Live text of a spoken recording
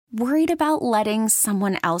Worried about letting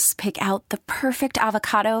someone else pick out the perfect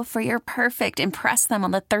avocado for your perfect impress them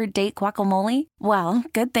on the third date guacamole? Well,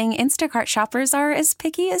 good thing Instacart shoppers are as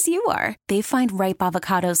picky as you are. They find ripe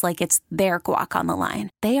avocados like it's their guac on the line.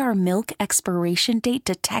 They are milk expiration date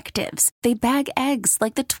detectives. They bag eggs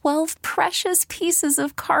like the 12 precious pieces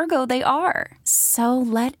of cargo they are. So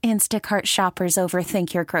let Instacart shoppers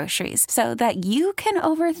overthink your groceries so that you can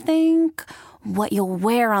overthink what you'll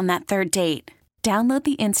wear on that third date. Download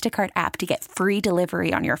the Instacart app to get free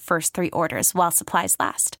delivery on your first 3 orders while supplies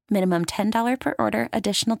last. Minimum $10 per order.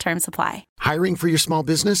 Additional terms apply. Hiring for your small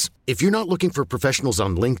business? If you're not looking for professionals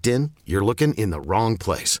on LinkedIn, you're looking in the wrong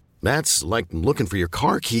place. That's like looking for your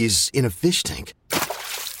car keys in a fish tank.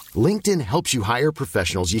 LinkedIn helps you hire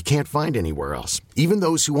professionals you can't find anywhere else, even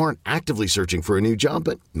those who aren't actively searching for a new job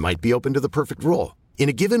but might be open to the perfect role. In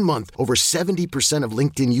a given month, over 70% of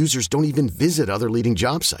LinkedIn users don't even visit other leading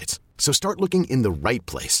job sites. So start looking in the right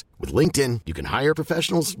place. With LinkedIn, you can hire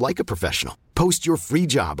professionals like a professional. Post your free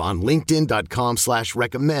job on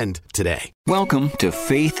linkedin.com/recommend today. Welcome to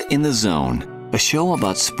Faith in the Zone, a show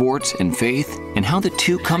about sports and faith and how the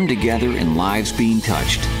two come together in lives being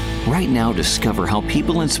touched. Right now, discover how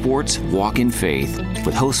people in sports walk in faith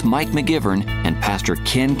with host Mike McGivern and Pastor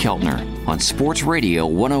Ken Keltner on Sports Radio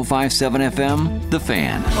 105.7 FM, The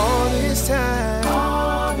Fan. All this time,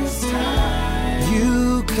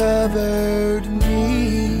 you covered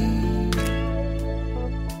me.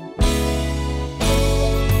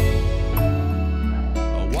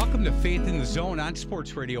 Welcome to Faith in the Zone on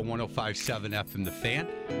Sports Radio 105.7 FM, The Fan.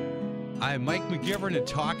 I'm Mike McGivern and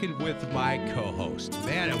talking with my co-host.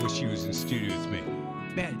 Man, I wish he was in studio with me.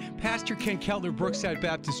 Man, Pastor Ken Keltner, Brookside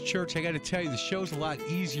Baptist Church, I got to tell you, the show's a lot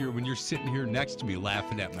easier when you're sitting here next to me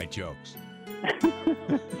laughing at my jokes.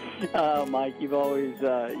 Mike, you've always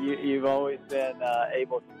been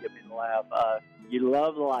able to get me to laugh. You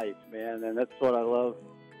love life, man, and that's what I love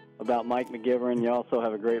about Mike McGivern. You also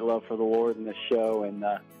have a great love for the Lord in this show, and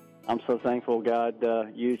I'm so thankful God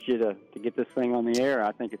used you to get this thing on the air.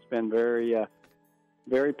 I think it's been very,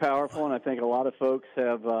 very powerful, and I think a lot of folks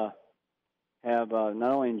have not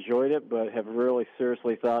only enjoyed it, but have really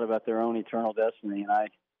seriously thought about their own eternal destiny. And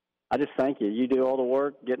I just thank you. You do all the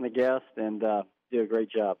work, getting the guests, and do a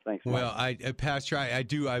great job. Thanks, Mike. Well, Pastor, I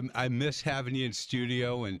do. I miss having you in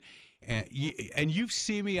studio, and you've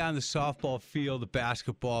seen me on the softball field, the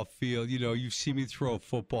basketball field. You know, you've seen me throw a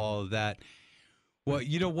football, that. Well,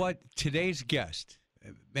 you know what? Today's guest,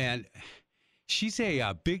 man, she's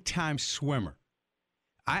a big-time swimmer.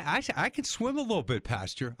 I can swim a little bit,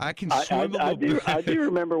 Pastor. I can swim a little bit. I do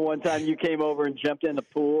remember one time you came over and jumped in the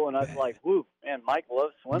pool, and I was like, "Woo, man, Mike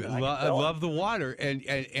loves swimming." I love the water,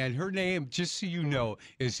 and her name, just so you know,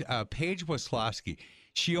 is Paige Waslowski.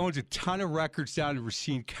 She owns a ton of records down in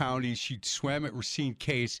Racine County. She swam at Racine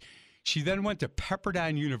Case. She then went to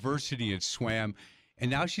Pepperdine University and swam,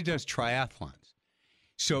 and now she does triathlons.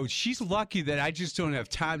 So she's lucky that I just don't have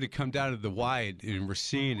time to come down to the Y in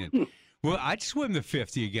Racine. And well, I'd swim the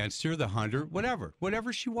 50 against her, the 100,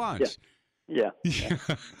 whatever she wants. Yeah.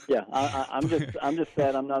 I'm just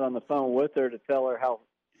sad I'm not on the phone with her to tell her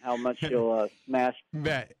how much she'll smash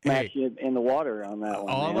you in the water on that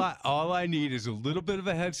one. All I need is a little bit of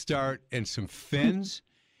a head start and some fins.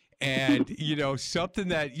 And, you know, something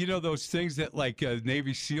that, you know, those things that like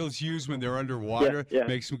Navy SEALs use when they're underwater,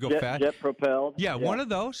 makes them go fast. Jet propelled. Yeah, one of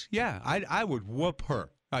those. Yeah, I would whoop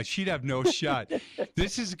her. She'd have no shot.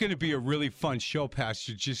 This is going to be a really fun show,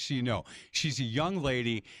 Pastor, just so you know. She's a young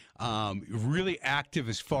lady, really active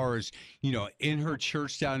as far as, you know, in her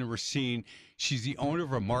church down in Racine. She's the owner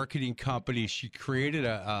of a marketing company. She created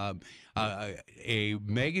a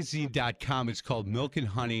magazine.com. It's called Milk and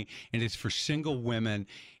Honey, and it's for single women.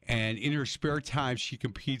 And in her spare time, she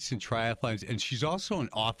competes in triathlons. And she's also an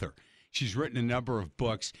author. She's written a number of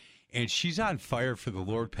books. And she's on fire for the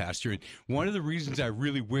Lord, Pastor. And one of the reasons I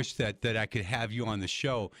really wish that I could have you on the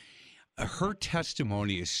show, her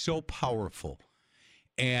testimony is so powerful.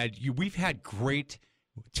 And we've had great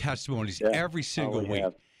testimonies every single week.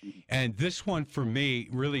 And this one for me,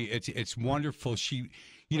 really, it's wonderful. She,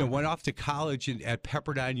 you know, went off to college at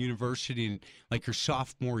Pepperdine University in like her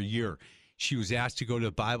sophomore year. She was asked to go to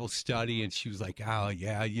a Bible study, and she was like, oh,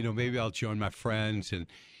 yeah, you know, maybe I'll join my friends. And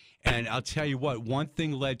I'll tell you what, one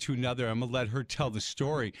thing led to another. I'm going to let her tell the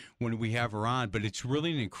story when we have her on, but it's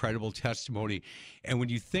really an incredible testimony. And when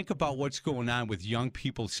you think about what's going on with young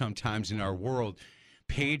people sometimes in our world,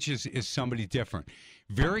 Paige is somebody different.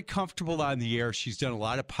 Very comfortable on the air. She's done a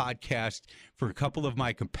lot of podcasts for a couple of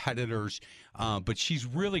my competitors, but she's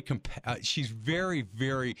really she's very,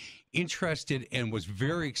 very interested and was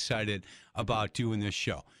very excited about doing this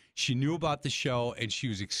show. She knew about the show, and she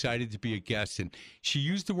was excited to be a guest. And she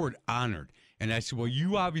used the word honored. And I said, well,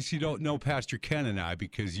 you obviously don't know Pastor Ken and I,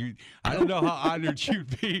 because I don't know how honored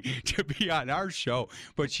you'd be to be on our show.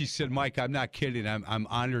 But she said, Mike, I'm not kidding. I'm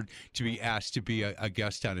honored to be asked to be a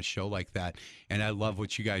guest on a show like that. And I love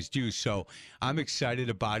what you guys do. So I'm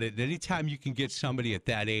excited about it. And anytime you can get somebody at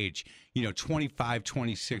that age, 25,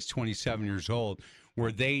 26, 27 years old,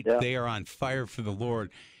 where they are on fire for the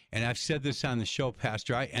Lord. And I've said this on the show,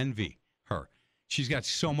 Pastor, I envy her. She's got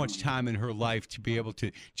so much time in her life to be able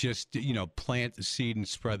to just, plant the seed and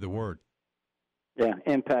spread the word. Yeah,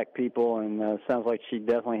 impact people, and sounds like she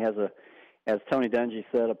definitely has as Tony Dungy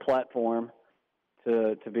said, a platform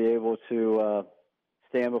to be able to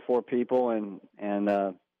stand before people and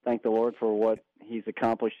thank the Lord for what He's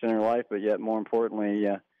accomplished in her life, but yet more importantly,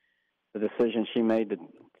 the decision she made to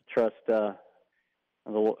trust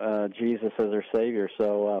Jesus as her Savior.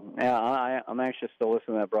 So, I'm anxious to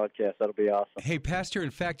listen to that broadcast. That'll be awesome. Hey, Pastor, in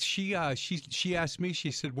fact, she asked me, she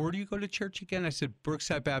said, where do you go to church again? I said,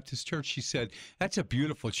 Brookside Baptist Church. She said, that's a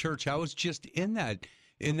beautiful church. I was just in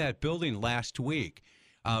that building last week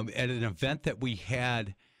at an event that we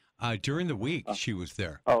had during the week. She was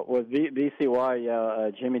there. Oh, with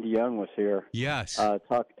VCY, Jimmy DeYoung was here. Yes.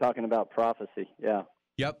 Talking about prophecy, yeah.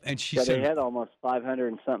 Yep, and she said they had almost 500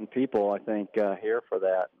 and something people, I think, here for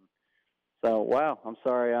that. So, wow, I'm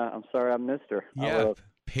sorry I missed her. Yeah,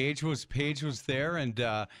 Paige was there, and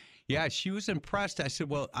she was impressed. I said,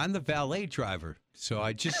 well, I'm the valet driver, so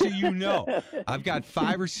I just so you know, I've got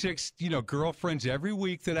 5 or 6 girlfriends every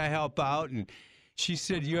week that I help out. And she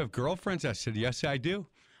said, you have girlfriends? I said, yes, I do.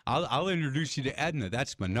 I'll introduce you to Edna.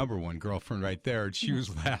 That's my number one girlfriend right there. And she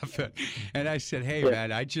was laughing. And I said, hey,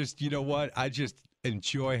 man, I just, I just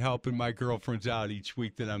enjoy helping my girlfriends out each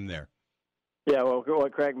week that I'm there. Yeah, well,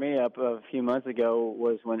 what cracked me up a few months ago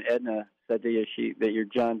was when Edna said to you that your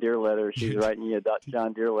John Deere letter, she's writing you a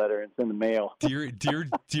John Deere letter, and it's in the mail.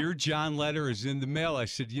 Dear John letter is in the mail. I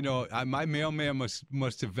said, my mailman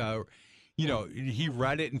must have he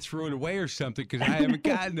read it and threw it away or something, because I haven't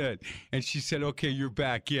gotten it. And she said, okay, you're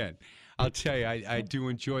back in. I'll tell you, I do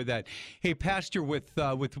enjoy that. Hey, Pastor, with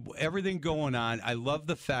everything going on, I love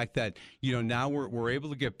the fact that, now we're able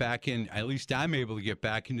to get back in, at least I'm able to get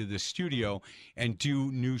back into the studio and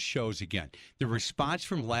do new shows again. The response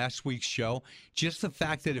from last week's show, just the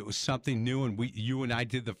fact that it was something new, and you and I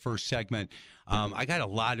did the first segment, I got a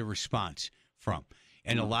lot of response from.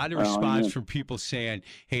 And a lot of response from people saying,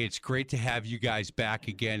 hey, it's great to have you guys back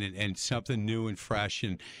again and something new and fresh.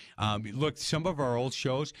 And look, some of our old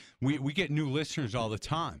shows, we get new listeners all the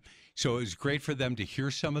time. So it was great for them to hear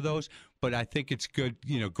some of those. But I think it's good,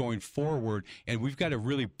 going forward. And we've got a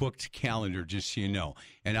really booked calendar, just so you know.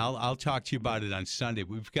 And I'll talk to you about it on Sunday.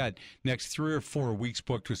 We've got next 3 or 4 weeks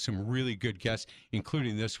booked with some really good guests,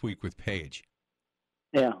 including this week with Paige.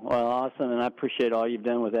 Yeah, well, awesome, and I appreciate all you've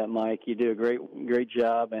done with that, Mike. You do a great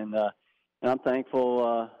job, and I'm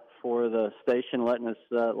thankful for the station letting us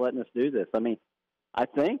do this. I mean, I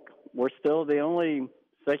think we're still the only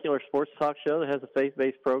secular sports talk show that has a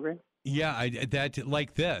faith-based program. Yeah, that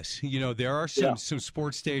like this. There are some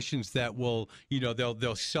sports stations that will,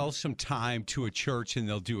 they'll sell some time to a church and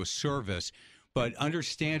they'll do a service, but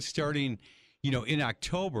understand starting, in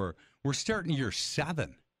October, we're starting year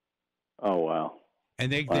 7. Oh, wow.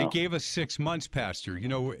 And they gave us 6 months, Pastor.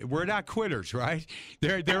 We're not quitters, right?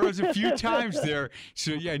 There was a few times there.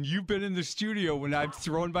 So, yeah, and you've been in the studio when I've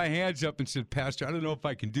thrown my hands up and said, Pastor, I don't know if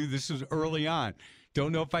I can do this. This was early on.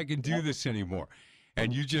 Don't know if I can do this anymore.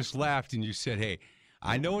 And you just laughed and you said, hey,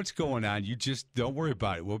 I know what's going on. You just don't worry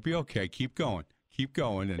about it. We'll be okay. Keep going.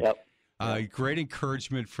 And great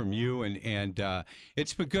encouragement from you. And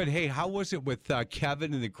it's been good. Hey, how was it with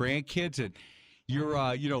Kevin and the grandkids? And you're,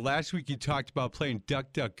 last week you talked about playing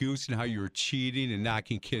Duck, Duck, Goose and how you were cheating and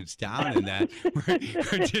knocking kids down and that.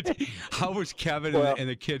 How was Kevin and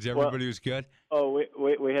the kids? Everybody was good? Oh,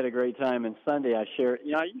 we had a great time. And Sunday I shared,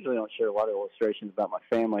 I usually don't share a lot of illustrations about my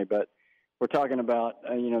family, but we're talking about,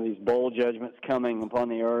 these bowl judgments coming upon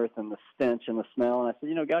the earth and the stench and the smell. And I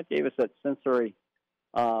said, God gave us that sensory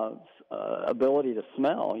ability to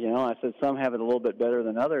smell. I said some have it a little bit better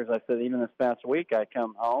than others. I said even this past week I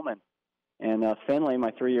come home and Finley, my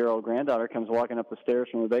 3-year-old granddaughter, comes walking up the stairs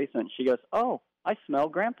from the basement. And she goes, "Oh, I smell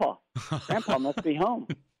Grandpa. Grandpa must be home."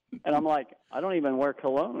 And I'm like, I don't even wear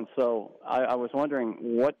cologne. So I was wondering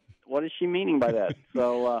what is she meaning by that?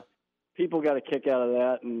 So people got a kick out of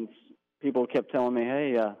that, and people kept telling me,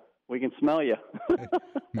 "Hey, we can smell you.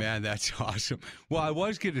 Man, that's awesome. Well, I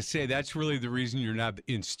was going to say that's really the reason you're not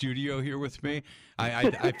in studio here with me.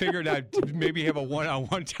 I figured I'd maybe have a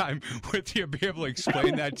one-on-one time with you, be able to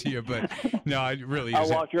explain that to you, but no, it really I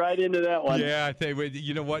isn't. walked right into that one. Yeah, I think,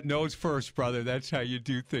 you know what? Nose first, brother. That's how you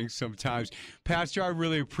do things sometimes. Pastor, I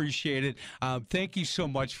really appreciate it. Thank you so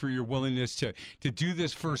much for your willingness to do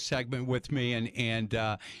this first segment with me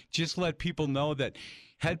and just let people know that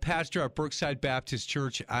head pastor at Brookside Baptist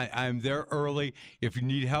Church. I'm there early. If you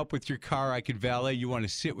need help with your car, I can valet. You want to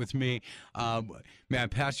sit with me. Man,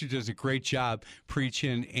 Pastor does a great job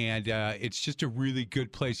preaching, and it's just a really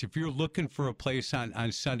good place. If you're looking for a place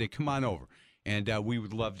on Sunday, come on over. And we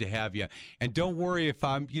would love to have you. And don't worry if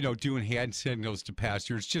I'm, doing hand signals to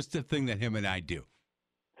Pastor. It's just the thing that him and I do.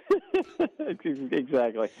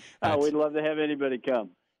 Exactly. We'd love to have anybody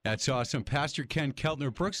come. That's awesome. Pastor Ken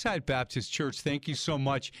Keltner, Brookside Baptist Church, thank you so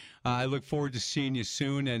much. I look forward to seeing you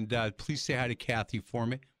soon, and please say hi to Kathy for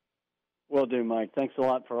me. Will do, Mike. Thanks a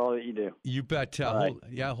lot for all that you do. You bet. Right.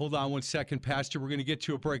 Hold on one second, Pastor. We're going to get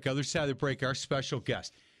to a break. Other side of the break, our special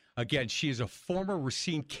guest. Again, she is a former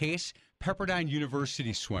Racine Case Pepperdine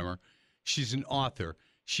University swimmer. She's an author.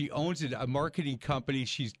 She owns a marketing company.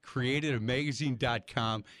 She's created a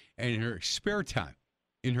magazine.com, and in her spare time,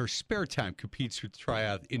 competes with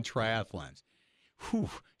triathlons.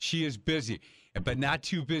 Whew, she is busy, but not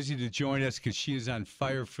too busy to join us because she is on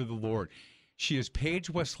fire for the Lord. She is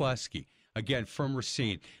Paige Wesleski, again, from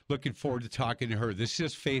Racine. Looking forward to talking to her. This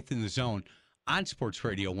is Faith in the Zone on Sports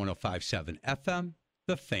Radio 105.7 FM,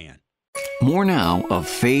 The Fan. More now of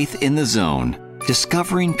Faith in the Zone,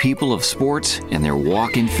 discovering people of sports and their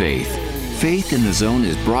walk in faith. Faith in the Zone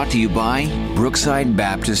is brought to you by Brookside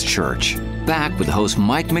Baptist Church. Back with host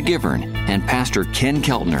Mike McGivern and Pastor Ken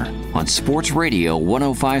Keltner on Sports Radio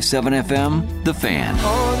 105.7 FM, The Fan.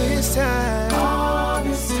 All this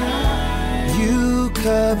time, you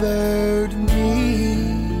covered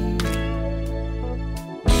me.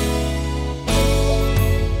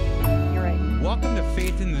 Welcome to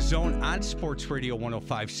Faith in the Zone on Sports Radio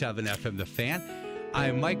 105.7 FM, The Fan.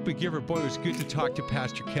 I'm Mike McGivern. Boy, it was good to talk to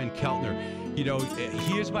Pastor Ken Keltner.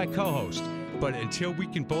 He is my co-host. But until we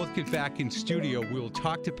can both get back in studio, we'll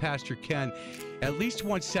talk to Pastor Ken at least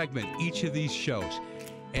one segment each of these shows.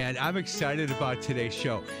 And I'm excited about today's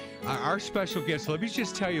show. Our special guest, let me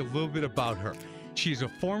just tell you a little bit about her. She's a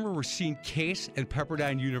former Racine Case and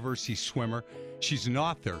Pepperdine University swimmer. She's an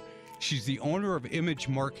author. She's the owner of Image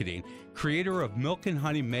Marketing, creator of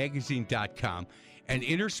milkandhoneymagazine.com, and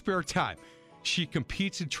in her spare time, she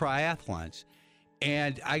competes in triathlons.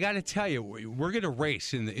 And I got to tell you, we're going to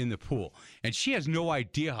race in the pool. And she has no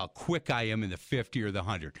idea how quick I am in the 50 or the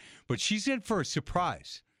 100. But she's in for a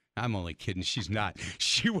surprise. I'm only kidding. She's not.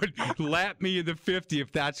 She would lap me in the 50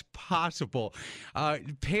 if that's possible.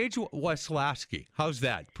 Paige Wesleski, how's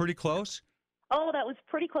that? Pretty close? Oh, that was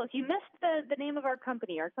pretty close. You missed the name of our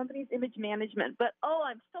company. Our company's Image Management. But,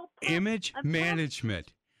 I'm so pumped. Image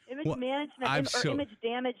Management. Image management or image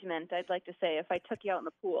damagement, I'd like to say, if I took you out in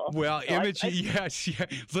the pool. Well, so yes.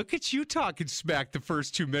 Look at you talking smack the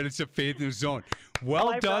first 2 minutes of Faith in the Zone.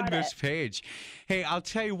 Well done, Miss Paige. Hey, I'll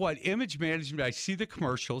tell you what, image management, I see the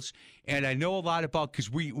commercials, and I know a lot about,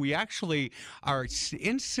 because we actually are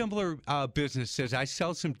in similar businesses. I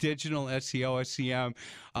sell some digital SEO, SEM,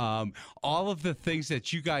 all of the things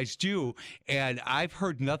that you guys do, and I've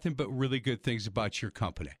heard nothing but really good things about your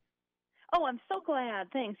company. Oh, I'm so glad.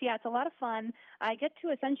 Thanks. Yeah, it's a lot of fun. I get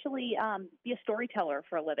to essentially be a storyteller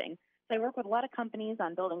for a living. So I work with a lot of companies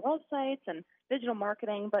on building websites and digital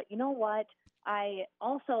marketing. But you know what? I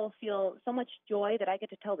also feel so much joy that I get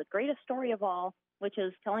to tell the greatest story of all, which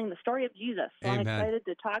is telling the story of Jesus. So Amen. I'm excited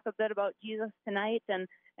to talk a bit about Jesus tonight. So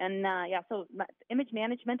image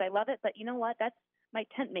management, I love it. But you know what? That's my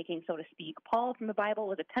tent making, so to speak. Paul from the Bible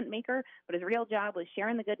was a tent maker, but his real job was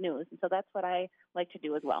sharing the good news. And so that's what I like to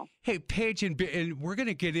do as well. Hey, Paige, and we're going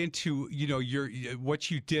to get into, what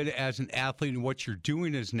you did as an athlete and what you're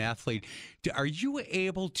doing as an athlete. Are you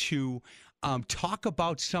able to talk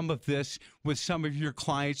about some of this with some of your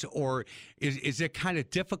clients, or is it kind of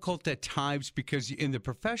difficult at times? Because in the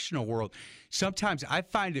professional world, sometimes I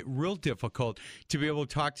find it real difficult to be able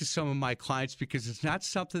to talk to some of my clients because it's not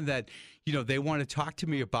something that, they want to talk to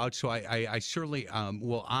me about. So I certainly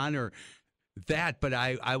will honor that, but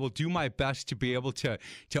I will do my best to be able to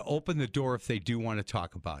open the door if they do want to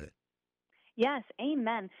talk about it. Yes,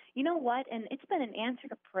 amen. You know what? And it's been an answer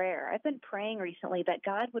to prayer. I've been praying recently that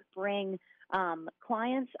God would bring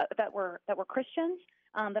clients that were Christians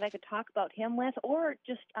that I could talk about Him with, or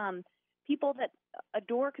just people that a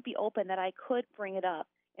door could be open that I could bring it up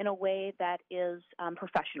in a way that is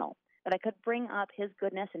professional. that I could bring up his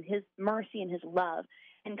goodness and his mercy and his love.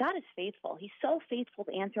 And God is faithful. He's so faithful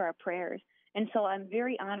to answer our prayers. And so I'm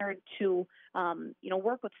very honored to,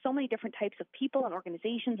 work with so many different types of people and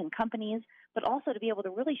organizations and companies, but also to be able to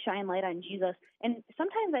really shine light on Jesus. And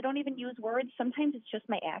sometimes I don't even use words. Sometimes it's just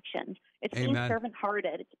my actions. It's Amen. being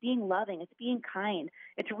servant-hearted. It's being loving. It's being kind.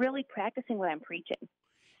 It's really practicing what I'm preaching.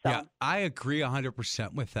 So. Yeah, I agree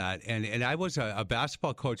 100% with that. And I was a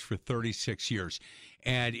basketball coach for 36 years,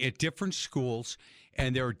 and at different schools,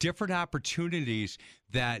 and there are different opportunities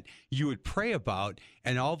that you would pray about,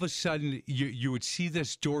 and all of a sudden you would see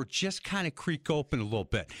this door just kind of creak open a little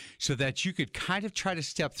bit so that you could kind of try to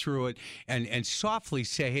step through it and softly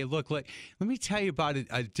say, hey, look, let me tell you about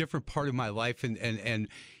a different part of my life and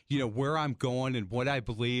where I'm going and what I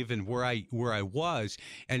believe and where I was.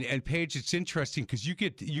 And Paige, it's interesting because you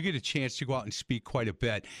get a chance to go out and speak quite a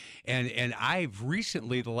bit. And I've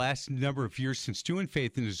recently, the last number of years since doing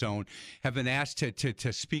Faith in the Zone, have been asked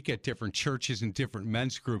to speak at different churches and different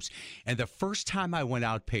men's groups. And the first time I went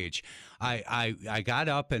out, Paige, I got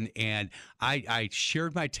up and I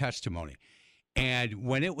shared my testimony. And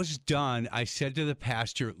when it was done, I said to the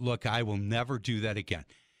pastor, look, I will never do that again.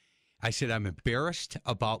 I said, I'm embarrassed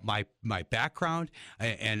about my background,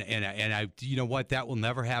 and I, you know what, that will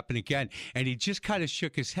never happen again. And he just kind of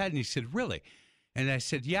shook his head, and he said, really? And I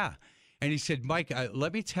said, yeah. And he said, Mike,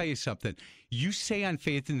 let me tell you something. You say on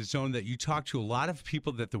Faith in the Zone that you talk to a lot of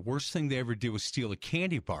people that the worst thing they ever did was steal a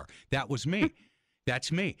candy bar. That was me.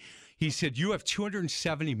 That's me. He said, you have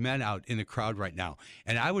 270 men out in the crowd right now,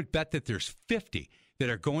 and I would bet that there's 50 that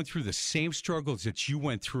are going through the same struggles that you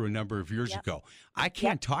went through a number of years ago. I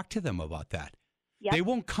can't talk to them about that. They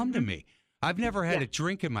won't come to me. I've never had a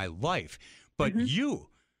drink in my life. But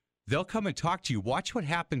they'll come and talk to you. Watch what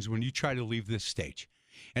happens when you try to leave this stage.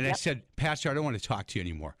 And I said, Pastor, I don't want to talk to you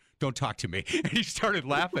anymore. Don't talk to me. And he started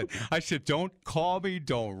laughing. I said, don't call me,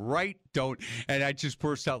 don't write, don't. And I just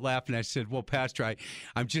burst out laughing. I said, well, Pastor,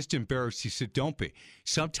 I'm just embarrassed. He said, don't be.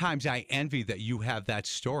 Sometimes I envy that you have that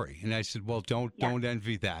story. And I said, well, don't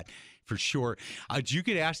envy that for sure. Do you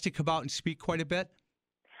get asked to come out and speak quite a bit?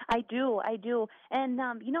 I do. And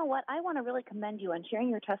you know what? I want to really commend you on sharing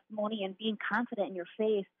your testimony and being confident in your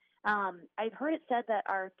faith. I've heard it said that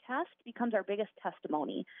our test becomes our biggest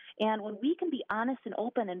testimony. And when we can be honest and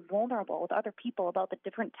open and vulnerable with other people about the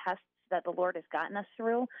different tests that the Lord has gotten us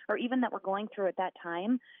through, or even that we're going through at that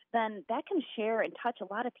time, then that can share and touch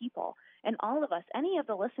a lot of people. And all of us, any of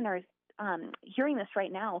the listeners hearing this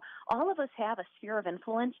right now, all of us have a sphere of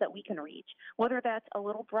influence that we can reach, whether that's a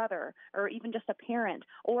little brother or even just a parent,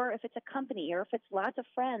 or if it's a company, or if it's lots of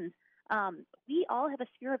friends. We all have a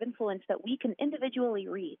sphere of influence that we can individually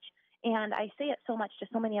reach. And I say it so much to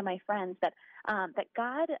so many of my friends that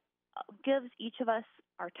God gives each of us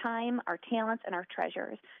our time, our talents, and our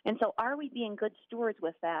treasures. And so are we being good stewards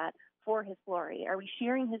with that for his glory? Are we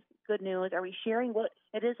sharing his good news? Are we sharing what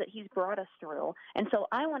it is that he's brought us through? And so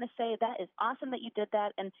I want to say that is awesome that you did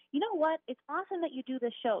that. And you know what? It's awesome that you do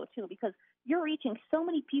this show, too, because you're reaching so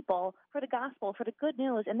many people for the gospel, for the good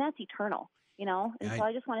news, and that's eternal. And so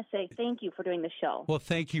I just want to say thank you for doing the show. Well,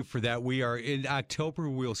 thank you for that. We are in October.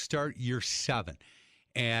 We'll start year 7.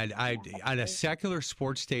 And on a secular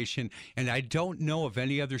sports station, and I don't know of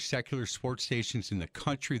any other secular sports stations in the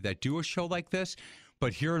country that do a show like this.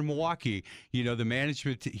 But here in Milwaukee, the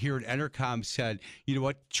management here at Entercom said, you know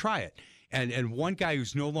what, try it. And one guy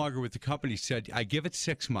who's no longer with the company said, I give it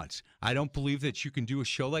 6 months. I don't believe that you can do a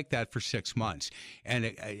show like that for 6 months. And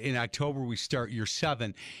in October, we start year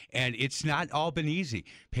 7. And it's not all been easy.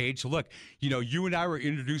 Paige, look, you and I were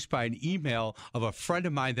introduced by an email of a friend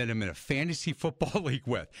of mine that I'm in a fantasy football league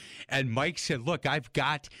with. And Mike said, look, I've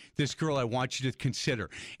got this girl I want you to consider.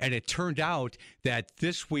 And it turned out that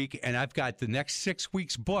this week, and I've got the next 6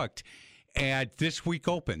 weeks booked, and this week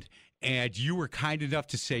opened. And you were kind enough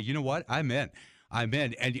to say, you know what, I'm in.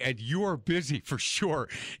 And you are busy for sure.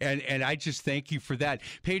 And I just thank you for that.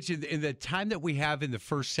 Paige, in the time that we have in the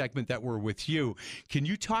first segment that we're with you, can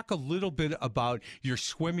you talk a little bit about your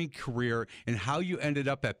swimming career and how you ended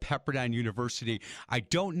up at Pepperdine University? I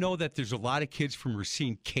don't know that there's a lot of kids from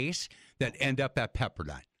Racine Case that end up at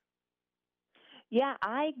Pepperdine. Yeah,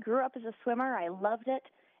 I grew up as a swimmer. I loved it.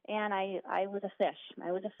 And I was a fish.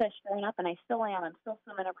 I was a fish growing up, and I still am. I'm still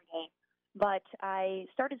swimming every day. But I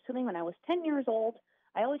started swimming when I was 10 years old.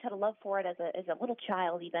 I always had a love for it as a little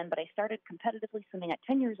child even, but I started competitively swimming at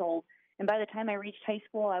 10 years old. And by the time I reached high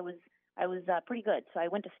school, I was pretty good. So I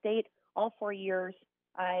went to state all 4 years.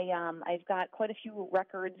 I've got quite a few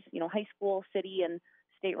records, high school, city, and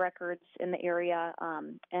state records in the area.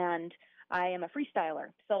 And I am a freestyler.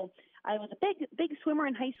 So I was a big swimmer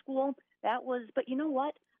in high school. But you know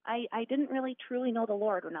what? I didn't really truly know the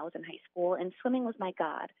Lord when I was in high school, and swimming was my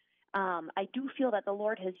God. I do feel that the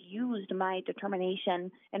Lord has used my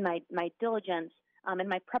determination and my diligence and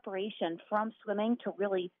my preparation from swimming to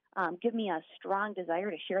really give me a strong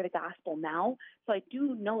desire to share the gospel now. So I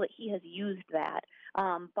do know that he has used that.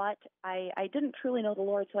 But I didn't truly know the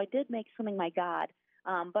Lord, so I did make swimming my God.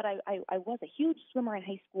 But I was a huge swimmer in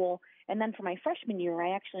high school. And then for my freshman year,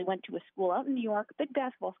 I actually went to a school out in New York, a big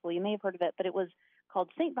basketball school. You may have heard of it, but it was called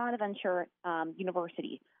St. Bonaventure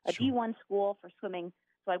University, a Sure. D1 school for swimming.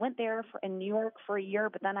 So I went there in New York for a year,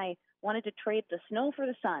 but then I wanted to trade the snow for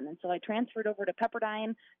the sun. And so I transferred over to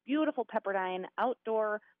Pepperdine, beautiful Pepperdine,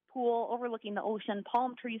 outdoor pool overlooking the ocean,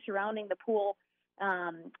 palm trees surrounding the pool.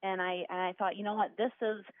 And I thought, you know what, this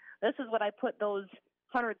is what I put those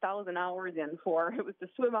 100,000 hours in for. It was to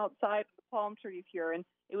swim outside the palm trees here. And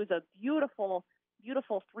it was a beautiful,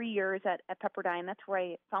 beautiful 3 years at Pepperdine. That's where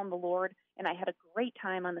I found the Lord, and I had a great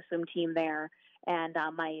time on the swim team there. And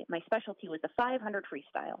my specialty was the 500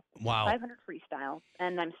 freestyle. Wow. 500 freestyle.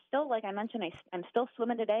 And I'm still, like I mentioned, I'm still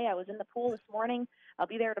swimming today. I was in the pool this morning. I'll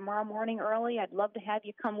be there tomorrow morning early. I'd love to have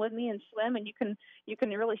you come with me and swim, and you can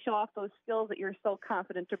really show off those skills that you're so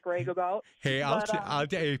confident to brag about. Hey,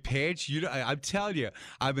 hey, Paige, I'm telling you,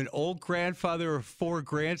 I'm an old grandfather of 4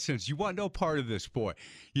 grandsons. You want no part of this, boy.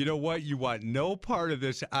 You know what? You want no part of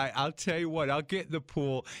this. I'll tell you what, I'll get in the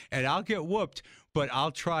pool, and I'll get whooped, but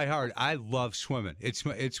I'll try hard. I love swimming.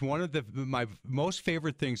 It's one of my most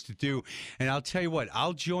favorite things to do. And I'll tell you what,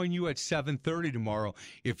 I'll join you at 7:30 tomorrow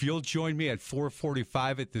if you'll join me at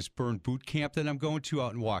 4:45 at this burn boot camp that I'm going to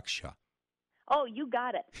out in Waukesha. Oh, you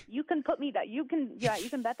got it. You can put me that. You can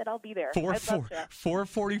bet that I'll be there.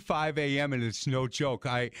 4:45 a.m. and it's no joke.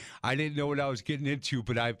 I didn't know what I was getting into,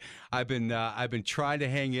 but I've been trying to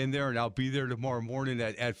hang in there, and I'll be there tomorrow morning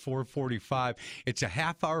at 4:45. It's a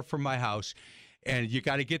half hour from my house. And you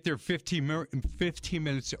got to get there 15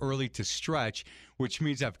 minutes early to stretch, which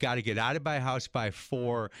means I've got to get out of my house by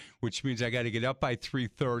 4, which means I got to get up by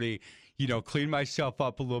 3:30, clean myself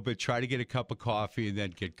up a little bit, try to get a cup of coffee, and then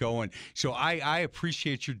get going. So I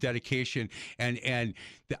appreciate your dedication, and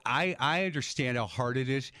I understand how hard it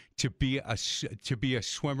is to be a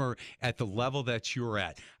swimmer at the level that you're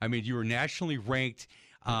at. I mean, you were nationally ranked.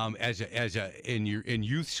 In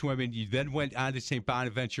youth swimming, you then went on to St.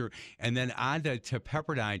 Bonaventure and then on to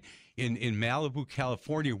Pepperdine in Malibu,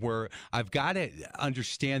 California, where I've got to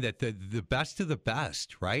understand that the best of the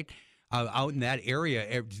best, right? Out in that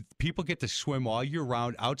area, people get to swim all year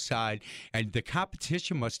round outside, and the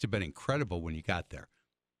competition must have been incredible when you got there.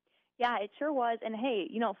 Yeah, it sure was. And hey,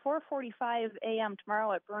 4:45 a.m.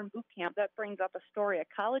 tomorrow at Burn Boot Camp, that brings up a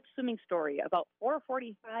college swimming story about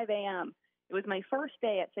 4:45 a.m. It was my first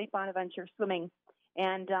day at St. Bonaventure swimming,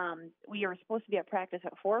 and we were supposed to be at practice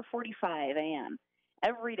at 4:45 a.m.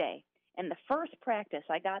 every day. And the first practice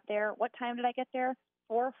I got there, what time did I get there?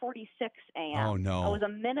 4:46 a.m. Oh, no. I was a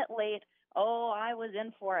minute late. Oh, I was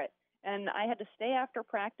in for it. And I had to stay after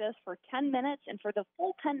practice for 10 minutes, and for the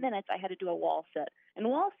full 10 minutes, I had to do a wall sit. And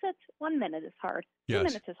wall sits, 1 minute is hard. Yes. 2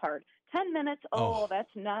 minutes is hard. 10 minutes, that's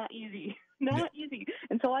not easy. Not easy.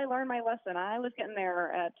 And so I learned my lesson. I was getting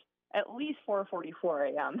there at least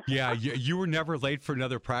 4:44 a.m. Yeah, you were never late for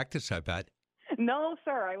another practice, I bet. No,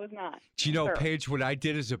 sir, I was not. Do you know, Sir. Paige, what I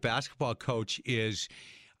did as a basketball coach is,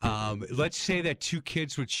 let's say that 2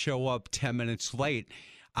 kids would show up 10 minutes late.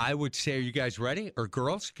 I would say, are you guys ready? Or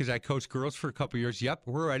girls? Because I coached girls for a couple of years. Yep,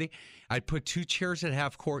 we're ready. I'd put 2 chairs at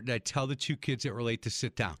half court, and I'd tell the 2 kids that were late to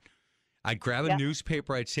sit down. I'd grab a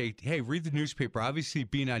newspaper. I'd say, hey, read the newspaper. Obviously,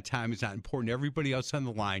 being on time is not important. Everybody else on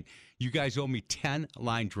the line, you guys owe me 10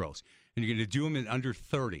 line drills, and you're going to do them in under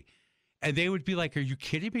 30. And they would be like, are you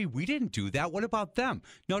kidding me? We didn't do that. What about them?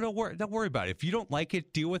 No, don't worry about it. If you don't like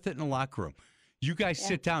it, deal with it in the locker room. You guys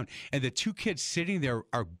sit down. And the 2 kids sitting there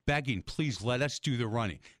are begging, please let us do the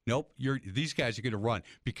running. Nope, these guys are going to run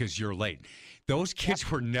because you're late. Those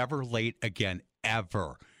kids were never late again,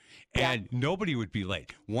 ever. And nobody would be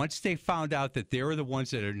late. Once they found out that they were the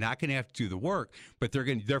ones that are not going to have to do the work, but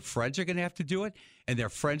their friends are going to have to do it, and their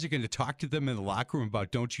friends are going to talk to them in the locker room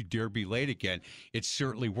about don't you dare be late again, it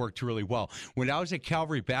certainly worked really well. When I was at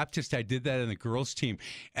Calvary Baptist, I did that on the girls' team,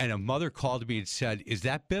 and a mother called me and said, is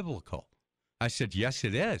that biblical? I said, yes,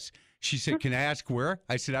 it is. She said, can I ask where?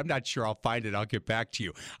 I said, I'm not sure. I'll find it. I'll get back to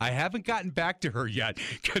you. I haven't gotten back to her yet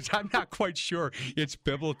because I'm not quite sure it's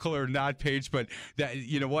biblical or not, Paige, but that,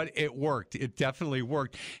 you know what? It worked. It definitely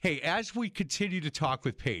worked. Hey, as we continue to talk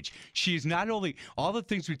with Paige, she's not only all the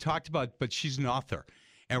things we talked about, but she's an author.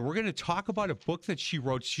 And we're going to talk about a book that she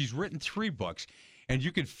wrote. She's written 3 books. And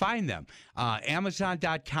you can find them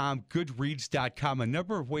Amazon.com, Goodreads.com, a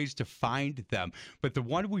number of ways to find them. But the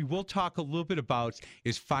one we will talk a little bit about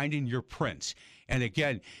is finding your prince. And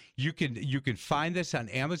again, you can find this on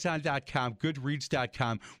Amazon.com,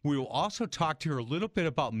 Goodreads.com. We will also talk to her a little bit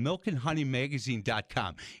about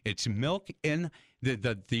milkandhoneymagazine.com. It's milk in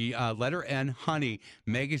the letter N, honey,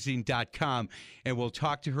 magazine.com. And we'll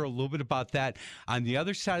talk to her a little bit about that. On the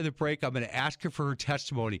other side of the break, I'm going to ask her for her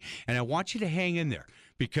testimony. And I want you to hang in there,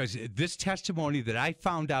 because this testimony that I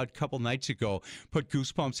found out a couple nights ago put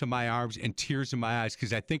goosebumps in my arms and tears in my eyes,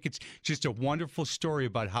 because I think it's just a wonderful story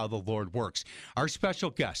about how the Lord works. Our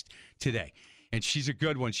special guest today, and she's a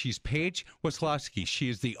good one. She's Paige Waslowski. She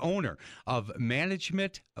is the owner of Image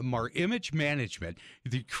Management,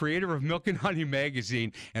 the creator of Milk and Honey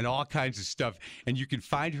Magazine and all kinds of stuff. And you can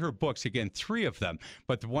find her books, again, 3 of them.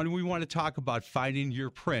 But the one we want to talk about, Finding Your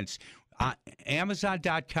Prince,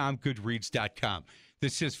 Amazon.com, Goodreads.com.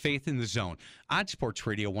 This is Faith in the Zone on Sports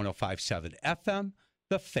Radio 105.7 FM,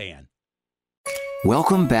 The Fan.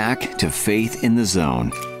 Welcome back to Faith in the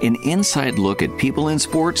Zone, an inside look at people in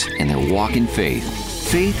sports and their walk in faith.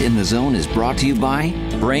 Faith in the Zone is brought to you by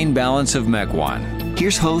Brain Balance of Mequon.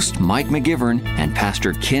 Here's host Mike McGivern and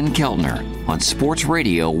Pastor Ken Keltner on Sports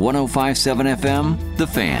Radio 105.7 FM, The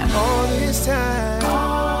Fan. All this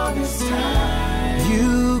time,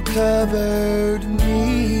 you covered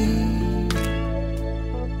me.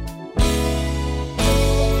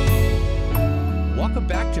 Welcome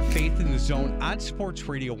back to Faith in the Zone on Sports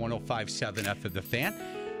Radio 105.7 FM, The Fan.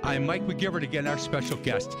 I'm Mike McGivern, again, our special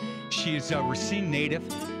guest. She is a Racine native.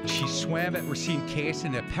 She swam at Racine Case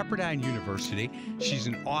and at Pepperdine University. She's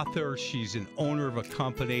an author. She's an owner of a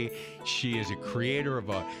company. She is a creator of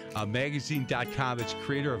a magazine.com. It's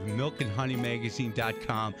creator of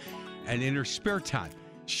milkandhoneymagazine.com. And in her spare time,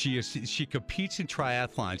 she competes in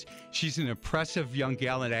triathlons. She's an impressive young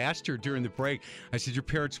gal, and I asked her during the break, I said, your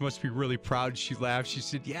parents must be really proud. She laughed. She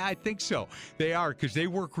said, yeah, I think so. They are, because they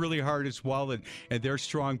work really hard as well, and they're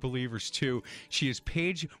strong believers too. She is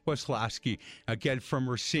Paige Waslowski, again from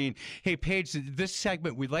Racine. Hey, Paige, this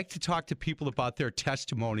segment, we'd like to talk to people about their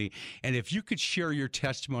testimony, and if you could share your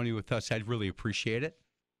testimony with us, I'd really appreciate it.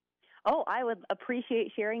 Oh, I would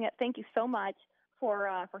appreciate sharing it. Thank you so much for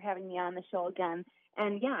having me on the show again.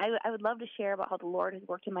 And yeah, I would love to share about how the Lord has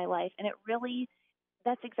worked in my life. And it really,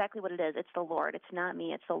 that's exactly what it is. It's the Lord. It's not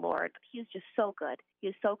me. It's the Lord. He is just so good. He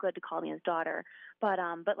is so good to call me his daughter. But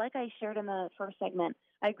like I shared in the first segment,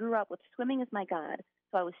 I grew up with swimming as my God.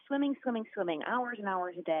 So I was swimming, hours and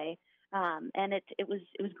hours a day. And it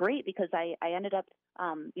was great, because I ended up,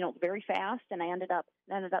 very fast, and I ended up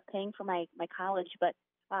paying for my college. But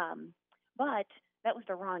that was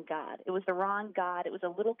the wrong God. It was the wrong God. It was a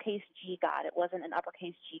lowercase g God. It wasn't an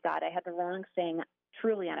uppercase G God. I had the wrong thing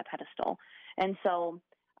truly on a pedestal. And so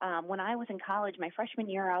when I was in college, my freshman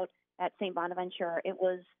year out at St. Bonaventure, it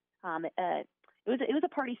was a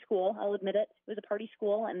party school. I'll admit it. It was a party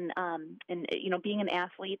school, and being an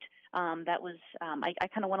athlete, that was I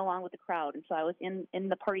kind of went along with the crowd, and so I was in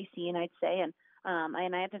the party scene, I'd say, and I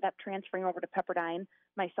ended up transferring over to Pepperdine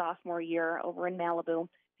my sophomore year over in Malibu.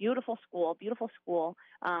 Beautiful school,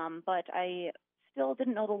 but I still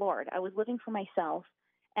didn't know the Lord. I was living for myself,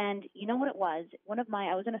 and you know what it was?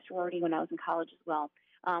 I was in a sorority when I was in college as well.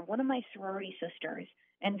 One of my sorority sisters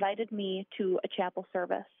invited me to a chapel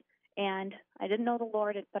service, and I didn't know the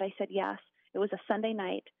Lord, but I said yes. It was a Sunday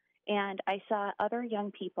night, and I saw other young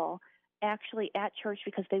people actually at church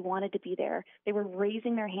because they wanted to be there. They were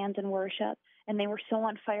raising their hands in worship, and they were so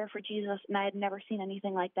on fire for Jesus, and I had never seen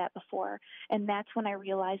anything like that before. And that's when I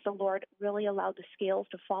realized the Lord really allowed the scales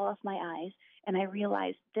to fall off my eyes, and I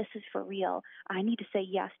realized this is for real. I need to say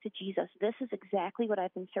yes to Jesus. This is exactly what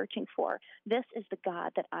I've been searching for. This is the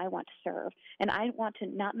God that I want to serve, and I want to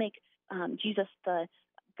not make Jesus the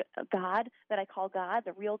God that I call God,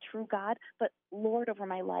 the real true God, but Lord over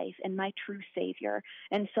my life and my true Savior.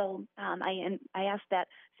 And so I asked that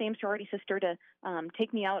same sorority sister to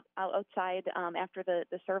take me outside after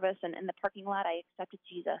the service, and in the parking lot, I accepted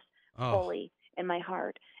Jesus fully in my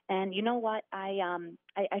heart. And you know what? I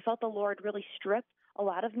felt the Lord really strip a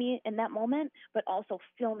lot of me in that moment, but also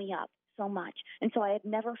fill me up so much. And so I had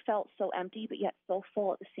never felt so empty, but yet so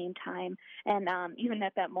full at the same time. And even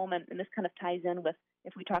at that moment, and this kind of ties in with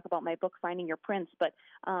if we talk about my book, Finding Your Prince, but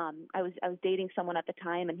I was dating someone at the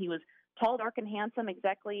time, and he was tall, dark, and handsome,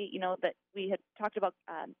 exactly, that we had talked about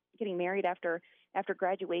getting married after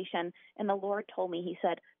graduation. And the Lord told me, he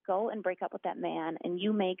said, go and break up with that man, and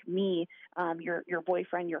you make me your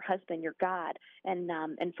boyfriend, your husband, your God, and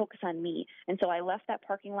focus on me. And so I left that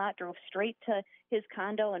parking lot, drove straight to his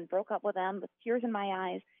condo, and broke up with him with tears in my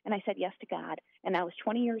eyes. And I said yes to God. And I was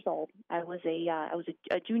 20 years old. I was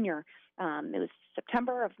a junior. It was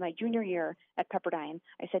September of my junior year at Pepperdine.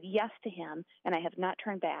 I said yes to him, and I have not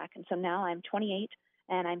turned back. And so now I'm 28,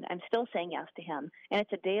 and I'm still saying yes to him. And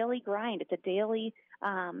it's a daily grind. It's a daily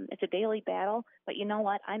battle. But you know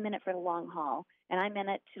what? I'm in it for the long haul, and I'm in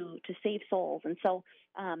it to save souls. And so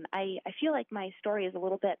I feel like my story is a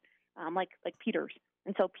little bit like Peter's.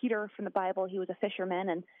 And so Peter from the Bible, he was a fisherman,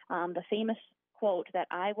 and the famous quote that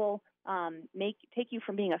I will take you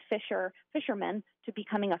from being a fisherman to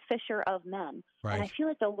becoming a fisher of men. Right. And I feel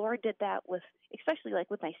like the Lord did that especially like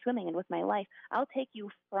with my swimming and with my life. I'll take you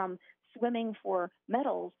from swimming for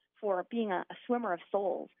medals for being a swimmer of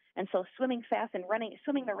souls. And so swimming fast and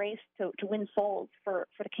swimming the race to win souls for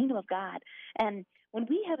the kingdom of God. And when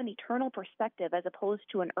we have an eternal perspective as opposed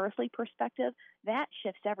to an earthly perspective, that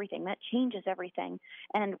shifts everything. That changes everything.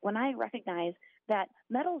 And when I recognize that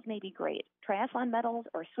medals may be great, triathlon medals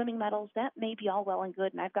or swimming medals, that may be all well and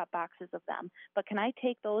good, and I've got boxes of them. But can I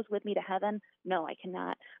take those with me to heaven? No, I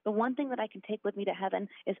cannot. The one thing that I can take with me to heaven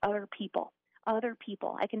is other people. Other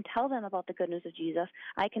people. I can tell them about the good news of Jesus.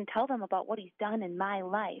 I can tell them about what he's done in my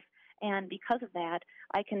life. And because of that,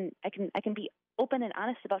 I can be open and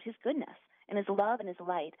honest about his goodness and his love and his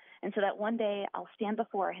light. And so that one day I'll stand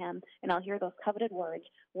before him and I'll hear those coveted words,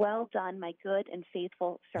 "Well done, my good and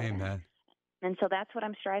faithful servant." Amen. And so that's what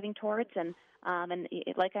I'm striving towards. And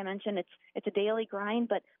like I mentioned, it's a daily grind,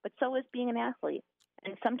 but so is being an athlete.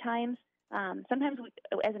 And sometimes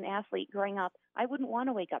as an athlete growing up, I wouldn't want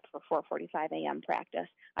to wake up for 4:45 a.m. practice.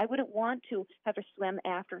 I wouldn't want to have to swim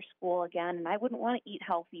after school again, and I wouldn't want to eat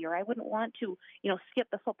healthy, or I wouldn't want to, skip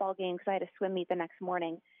the football game because I had a swim meet the next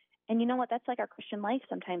morning. And you know what? That's like our Christian life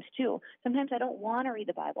sometimes too. Sometimes I don't want to read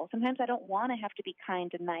the Bible. Sometimes I don't want to have to be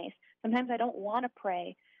kind and nice. Sometimes I don't want to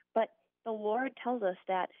pray. But the Lord tells us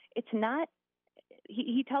that it's not.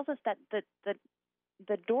 He tells us that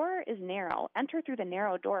the door is narrow. Enter through the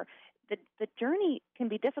narrow door. The journey can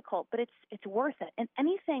be difficult, but it's worth it. And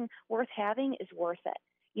anything worth having is worth it,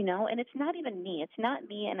 And it's not even me. It's not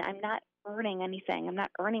me, and I'm not earning anything. I'm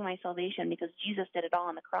not earning my salvation because Jesus did it all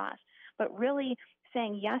on the cross. But really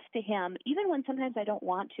saying yes to him, even when sometimes I don't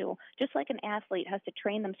want to, just like an athlete has to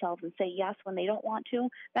train themselves and say yes when they don't want to,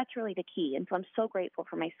 that's really the key. And so I'm so grateful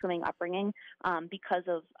for my swimming upbringing because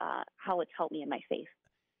of how it's helped me in my faith.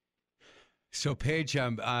 So, Paige,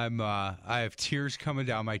 I have tears coming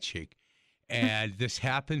down my cheek. And this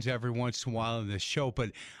happens every once in a while in this show,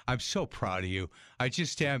 but I'm so proud of you. I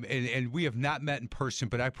just am. And we have not met in person,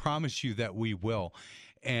 but I promise you that we will.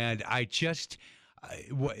 And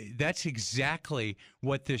that's exactly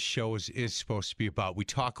what this show is supposed to be about. We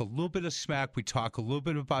talk a little bit of smack. We talk a little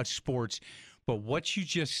bit about sports. But what you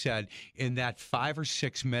just said in that 5 or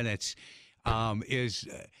 6 minutes is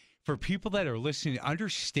for people that are listening,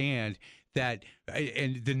 understand that,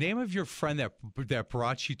 and the name of your friend that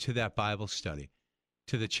brought you to that Bible study,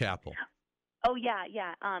 to the chapel. Oh yeah,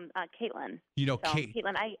 Caitlin.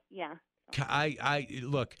 Caitlin. I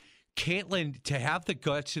look, Caitlin, to have the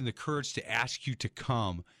guts and the courage to ask you to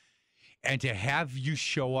come, and to have you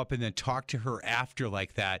show up and then talk to her after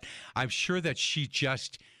like that, I'm sure that she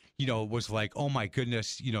just, was like, oh my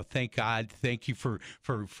goodness, thank God, thank you for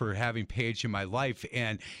having Paige in my life.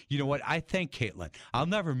 And you know what? I thank Caitlin. I'll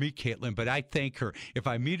never meet Caitlin, but I thank her. If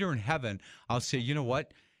I meet her in heaven, I'll say, you know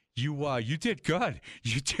what? You did good.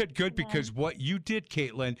 You did good because what you did,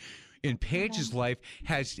 Caitlin, in Paige's life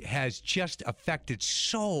has just affected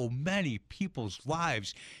so many people's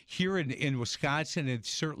lives here in Wisconsin and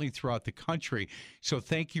certainly throughout the country. So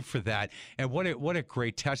thank you for that. And what a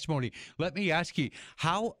great testimony. Let me ask you,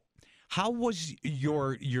 how was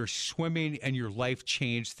your swimming and your life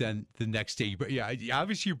changed then the next day? Yeah,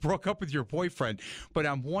 obviously you broke up with your boyfriend, but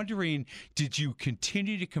I'm wondering, did you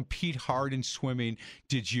continue to compete hard in swimming?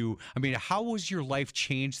 How was your life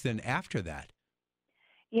changed then after that?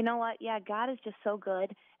 You know what? Yeah, God is just so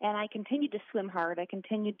good, and I continued to swim hard. I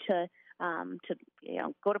continued to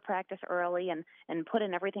go to practice early and put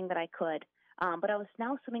in everything that I could. But I was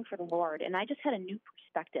now swimming for the Lord, and I just had a new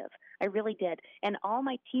perspective. I really did. And all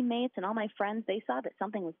my teammates and all my friends, they saw that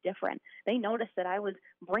something was different. They noticed that I was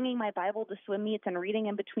bringing my Bible to swim meets and reading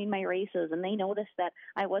in between my races, and they noticed that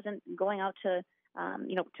I wasn't going out to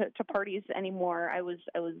parties anymore. I was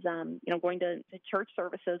going to church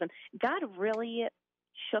services, and God really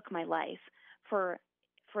shook my life for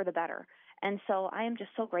the better. And so I am just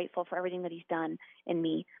so grateful for everything that he's done in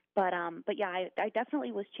me. But yeah, I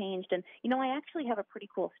definitely was changed. And, I actually have a pretty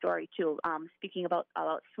cool story, too, speaking about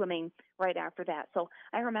swimming right after that. So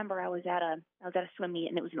I remember I was at a swim meet,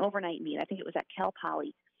 and it was an overnight meet. I think it was at Cal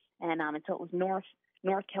Poly. And so it was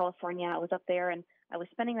North California. I was up there, and I was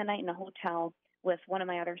spending the night in a hotel with one of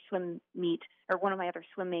my other swimmates,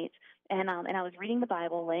 and I was reading the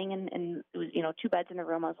Bible, laying in it was 2 beds in the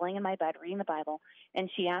room. I was laying in my bed reading the Bible, and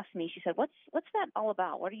she asked me. She said, "What's that all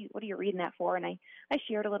about? What are you reading that for?" And I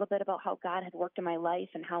shared a little bit about how God had worked in my life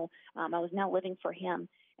and how I was now living for Him.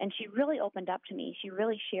 And she really opened up to me. She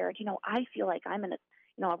really shared, I feel like I'm in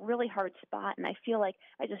a really hard spot, and I feel like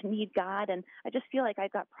I just need God, and I just feel like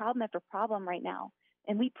I've got problem after problem right now.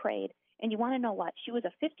 And we prayed. And you want to know what? She was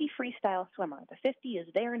a 50 freestyle swimmer. The 50 is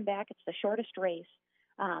there and back. It's the shortest race.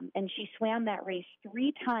 And she swam that race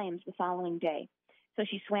 3 times the following day. So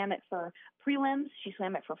she swam it for prelims, she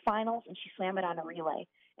swam it for finals, and she swam it on a relay.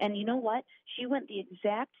 And you know what? She went the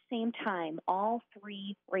exact same time, all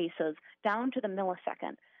 3 races, down to the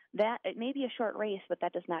millisecond. That it may be a short race, but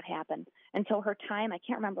that does not happen. And so her time, I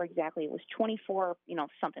can't remember exactly, it was 24,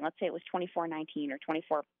 something. Let's say it was 24:19 or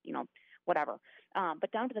 24, whatever,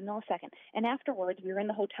 but down to the millisecond. And afterwards, we were in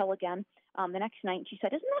the hotel again the next night, and she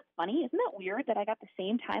said, "Isn't that funny? Isn't that weird that I got the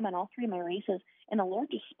same time on all 3 of my races?" And the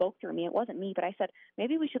Lord just spoke through me. It wasn't me, but I said,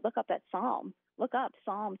 maybe we should look up that Psalm. Look up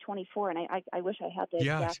Psalm 24, and I wish I had the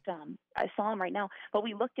exact Psalm right now. But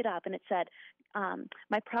we looked it up, and it said,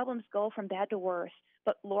 "My problems go from bad to worse,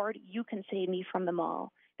 but Lord, you can save me from them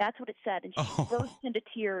all." That's what it said. And she burst into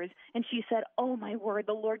tears, and she said, "Oh, my word,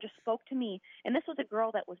 the Lord just spoke to me." And this was a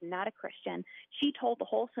girl that was not a Christian. She told the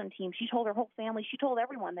whole swim team, she told her whole family, she told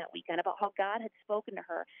everyone that weekend about how God had spoken to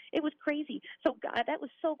her. It was crazy. So God, that was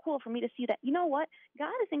so cool for me to see that, you know what?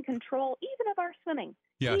 God is in control even of our swimming,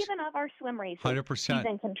 even of our swim races. 100%. He's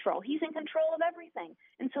in control. He's in control of everything.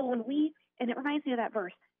 And so and it reminds me of that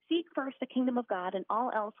verse, "Seek first the kingdom of God, and all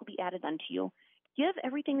else will be added unto you." Give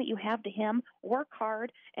everything that you have to Him, work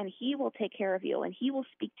hard, and He will take care of you, and He will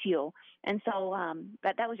speak to you. And so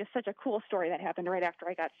that was just such a cool story that happened right after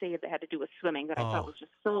I got saved that had to do with swimming that I thought was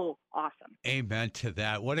just so awesome. Amen to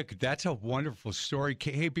that. That's a wonderful story.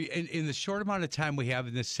 Hey, in the short amount of time we have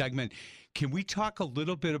in this segment, can we talk a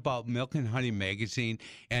little bit about Milk and Honey Magazine?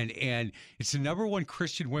 And it's the #1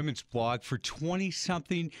 Christian women's blog for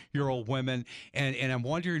 20-something-year-old women. And I'm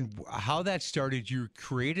wondering how that started. You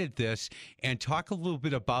created this, and talk a little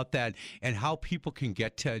bit about that and how people can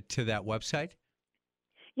get to that website.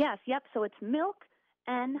 Yes, yep. So it's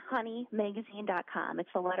milkandhoneymagazine.com.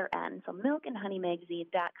 It's the letter N. So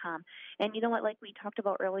milkandhoneymagazine.com. And you know what? Like we talked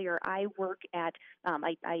about earlier, I work at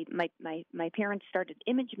my parents started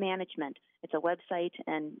Image Management. It's a website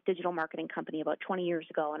and digital marketing company about 20 years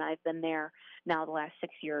ago, and I've been there now the last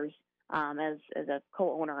 6 years as a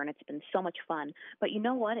co-owner, and it's been so much fun. But you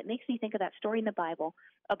know what? It makes me think of that story in the Bible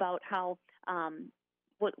about how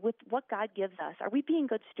with what God gives us, are we being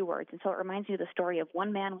good stewards? And so it reminds me of the story of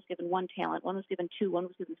one man was given 1 talent, one was given 2, one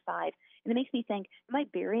was given 5. And it makes me think, am I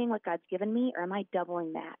burying what God's given me, or am I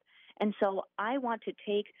doubling that? And so I want to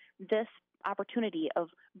take this opportunity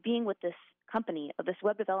of being with this company, of this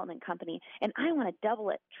web development company, and I want to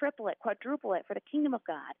double it, triple it, quadruple it for the kingdom of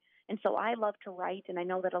God. And so I love to write, and I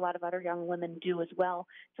know that a lot of other young women do as well.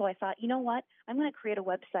 So I thought, you know what? I'm going to create a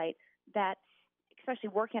website that, especially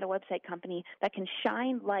working at a website company, that can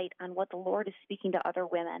shine light on what the Lord is speaking to other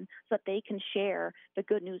women so that they can share the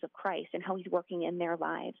good news of Christ and how He's working in their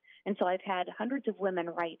lives. And so I've had hundreds of women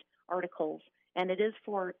write articles, and it is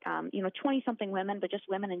for 20-something women, but just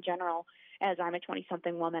women in general, as I'm a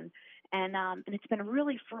 20-something woman. And it's been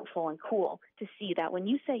really fruitful and cool to see that when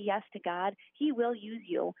you say yes to God, He will use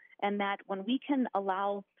you, and that when we can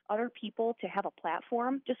allow other people to have a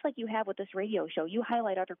platform, just like you have with this radio show. You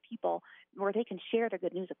highlight other people where they can share the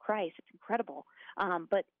good news of Christ. It's incredible.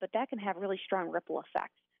 But that can have really strong ripple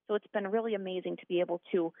effects. So it's been really amazing to be able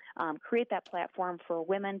to create that platform for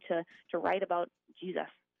women to write about Jesus.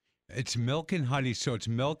 It's Milk and Honey, so it's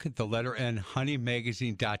Milk, the letter N,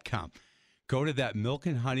 honeymagazine.com. Go to that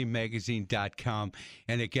milkandhoneymagazine.com.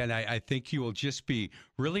 And again, I think you will just be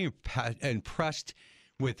really impressed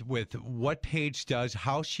with what Paige does,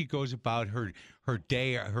 how she goes about her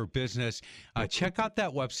day, her business. Check out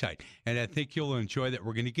that website, and I think you'll enjoy that.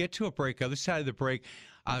 We're going to get to a break. Other side of the break,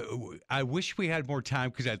 I wish we had more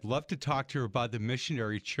time because I'd love to talk to her about the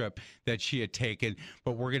missionary trip that she had taken,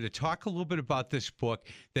 but we're going to talk a little bit about this book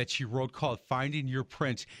that she wrote called Finding Your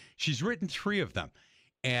Prince. She's written 3 of them.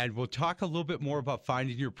 And we'll talk a little bit more about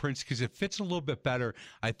finding your prince because it fits a little bit better,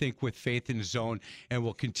 I think, with Faith in the Zone. And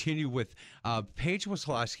we'll continue with Paige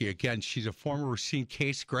Wasilowski. Again, she's a former Racine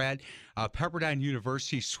Case grad, Pepperdine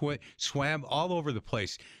University, swam all over the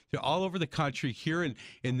place. They're all over the country, here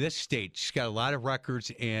in this state. She's got a lot of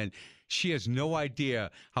records, and she has no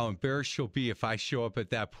idea how embarrassed she'll be if I show up at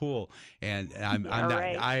that pool. And I'm not,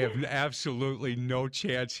 right. I have absolutely no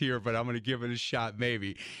chance here, but I'm going to give it a shot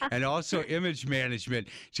maybe. And also Image Management.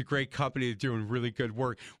 It's a great company. They're doing really good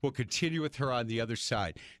work. We'll continue with her on the other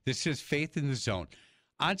side. This is Faith in the Zone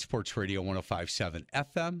on Sports Radio 105.7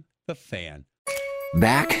 FM, The Fan.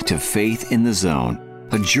 Back to Faith in the Zone,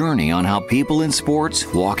 a journey on how people in sports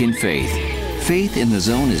walk in faith. Faith in the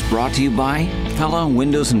Zone is brought to you by Pella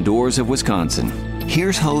Windows and Doors of Wisconsin.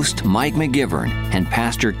 Here's host Mike McGivern and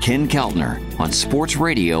Pastor Ken Keltner on Sports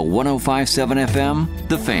Radio 105.7 FM,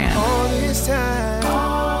 The Fan. All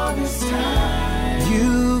this time,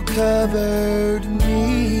 you covered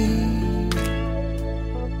me.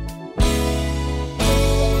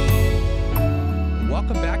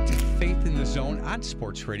 Welcome back to Faith in the Zone on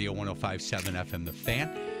Sports Radio 105.7 FM, The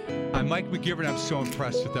Fan. I'm Mike McGivern. I'm so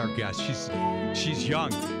impressed with our guest. She's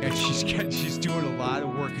young, and she's doing a lot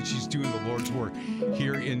of work, and she's doing the Lord's work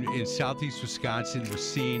here in southeast Wisconsin,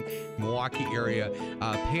 Racine, Milwaukee area.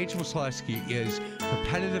 Paige Wasilowski is a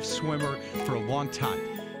competitive swimmer for a long time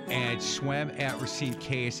and swam at Racine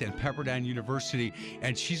Case and Pepperdine University,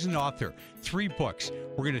 and she's an author. 3 books.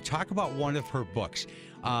 We're going to talk about one of her books.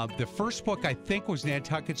 The first book, I think, was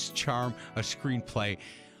Nantucket's Charm, a screenplay.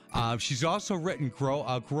 She's also written Grow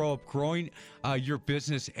Up, Growing Your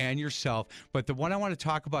Business and Yourself. But the one I want to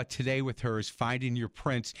talk about today with her is Finding Your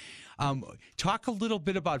Prince. Talk a little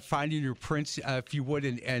bit about Finding Your Prince, if you would.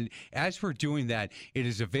 And as we're doing that, it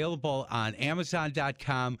is available on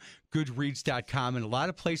Amazon.com, Goodreads.com, and a lot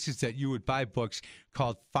of places that you would buy books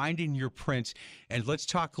called Finding Your Prince. And let's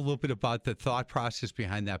talk a little bit about the thought process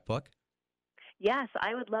behind that book. Yes,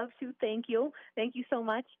 I would love to. Thank you. Thank you so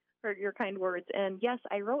much for your kind words. And yes,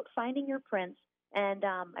 I wrote Finding Your Prince, and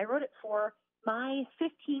I wrote it for my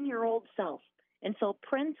 15-year-old self. And so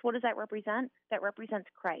Prince, what does that represent? That represents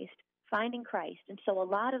Christ, finding Christ. And so a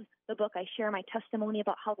lot of the book, I share my testimony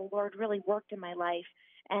about how the Lord really worked in my life.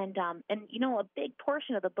 And you know, a big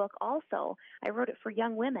portion of the book also, I wrote it for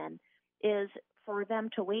young women, is for them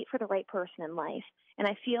to wait for the right person in life. And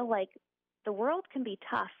I feel like the world can be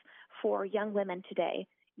tough for young women today.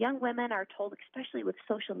 Young women are told, especially with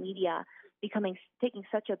social media taking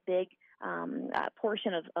such a big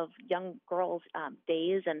portion of young girls'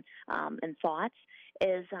 days and thoughts,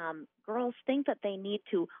 is girls think that they need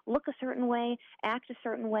to look a certain way, act a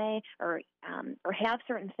certain way, or have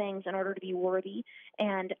certain things in order to be worthy.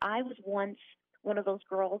 And I was once one of those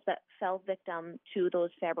girls that fell victim to those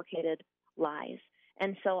fabricated lies.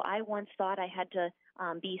 And so I once thought I had to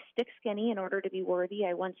be stick skinny in order to be worthy.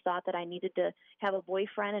 I once thought that I needed to have a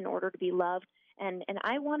boyfriend in order to be loved. And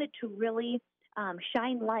I wanted to really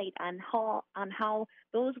shine light on how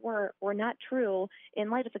those were not true in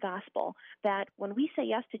light of the gospel. That when we say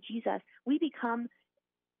yes to Jesus, we become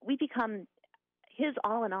his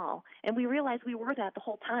all in all. And we realize we were that the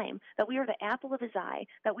whole time, that we are the apple of his eye,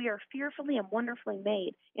 that we are fearfully and wonderfully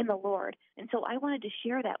made in the Lord. And so I wanted to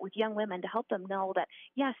share that with young women to help them know that,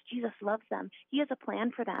 yes, Jesus loves them. He has a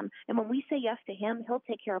plan for them. And when we say yes to him, he'll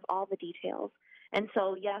take care of all the details. And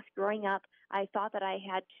so, yes, growing up, I thought that I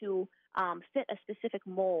had to fit a specific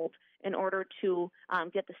mold in order to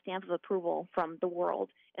get the stamp of approval from the world.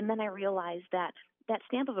 And then I realized that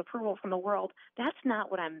stamp of approval from the world, that's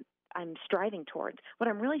not what I'm striving towards. What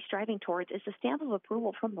I'm really striving towards is the stamp of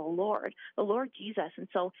approval from the Lord Jesus. And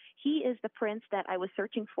so he is the Prince that I was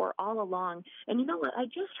searching for all along. And you know what? I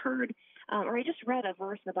just heard, I just read a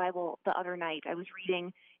verse in the Bible the other night. I was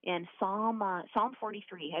reading in Psalm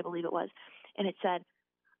 43, I believe it was, and it said,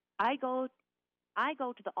 I go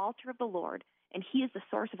to the altar of the Lord, and he is the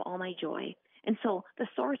source of all my joy. And so the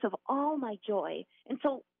source of all my joy. And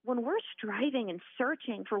so when we're striving and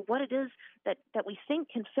searching for what it is that we think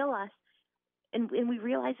can fill us, and we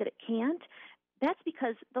realize that it can't, that's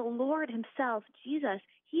because the Lord himself, Jesus,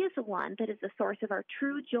 he is the one that is the source of our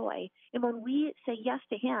true joy. And when we say yes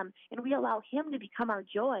to him and we allow him to become our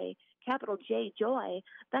joy, capital J, joy,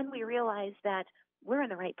 then we realize that we're in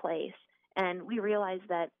the right place. And we realize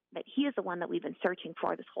that he is the one that we've been searching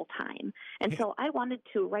for this whole time. And so I wanted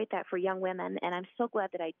to write that for young women, and I'm so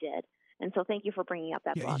glad that I did. And so thank you for bringing up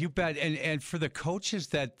that book. You bet. And for the coaches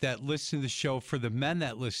that listen to the show, for the men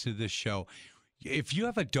that listen to this show, if you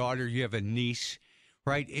have a daughter, you have a niece,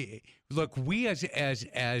 right? Look, we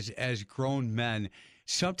as grown men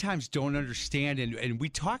sometimes don't understand, and we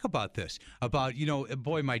talk about this, about,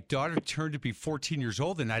 boy, my daughter turned to be 14 years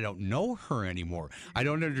old, and I don't know her anymore. I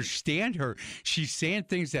don't understand her. She's saying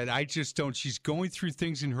things that I just don't. She's going through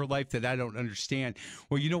things in her life that I don't understand.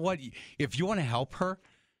 Well, you know what? If you want to help her,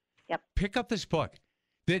 Yep. pick up this book.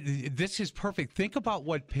 This is perfect. Think about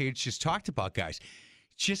what Paige just talked about, guys.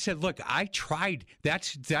 She said, look, I tried.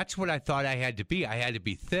 That's what I thought I had to be. I had to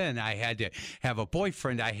be thin. I had to have a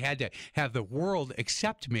boyfriend. I had to have the world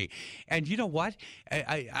accept me. And you know what?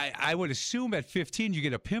 I would assume at 15 you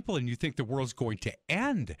get a pimple and you think the world's going to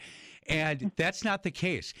end. And that's not the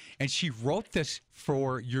case. And she wrote this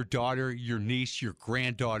for your daughter, your niece, your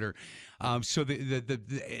granddaughter. So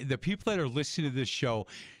the people that are listening to this show,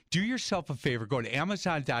 do yourself a favor. Go to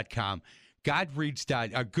Amazon.com.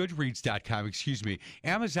 Goodreads.com, excuse me.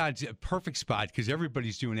 Amazon's a perfect spot because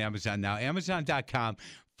everybody's doing Amazon now. Amazon.com,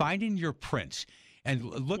 Finding Your Prince. And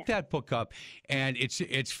look that book up. And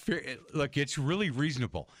it's really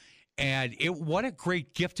reasonable. And what a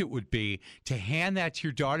great gift it would be to hand that to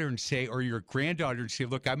your daughter and say, or your granddaughter and say,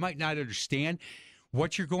 look, I might not understand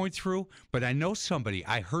what you're going through, but I know somebody.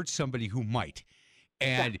 I heard somebody who might.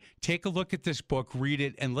 And take a look at this book, read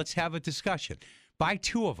it, and let's have a discussion. Buy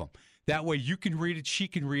 2 of them. That way you can read it, she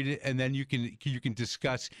can read it, and then you can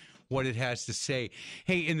discuss what it has to say.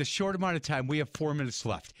 Hey, in the short amount of time, we have 4 minutes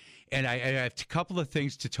left, and I have a couple of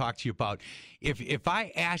things to talk to you about. If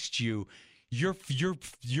I asked you your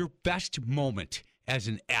best moment as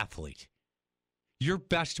an athlete, your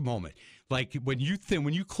best moment, like when you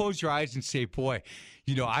close your eyes and say, boy,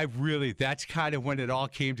 that's kind of when it all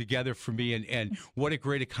came together for me, and what a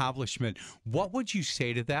great accomplishment. What would you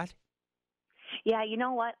say to that? Yeah, you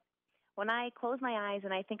know what? When I close my eyes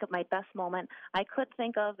and I think of my best moment, I could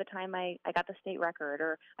think of the time I got the state record,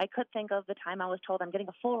 or I could think of the time I was told I'm getting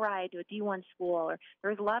a full ride to a D1 school, or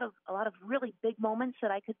there's a lot of really big moments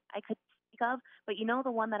that I could think of. But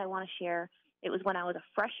the one that I want to share, it was when I was a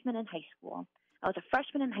freshman in high school. I was a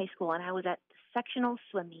freshman in high school, and I was at the sectional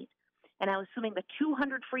swim meet, and I was swimming the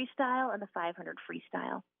 200 freestyle and the 500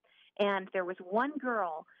 freestyle. And there was one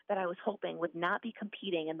girl that I was hoping would not be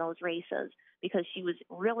competing in those races because she was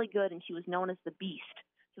really good and she was known as the Beast.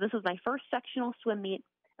 So this was my first sectional swim meet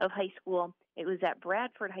of high school. It was at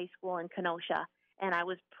Bradford High School in Kenosha. And I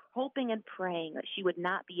was hoping and praying that she would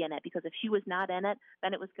not be in it, because if she was not in it,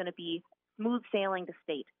 then it was going to be smooth sailing to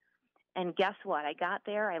state. And guess what? I got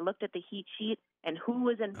there, I looked at the heat sheet, and who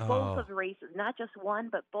was in both of the races, not just one,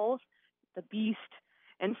 but both, the Beast.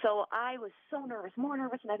 And so I was so nervous, more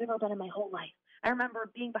nervous than I've ever been in my whole life. I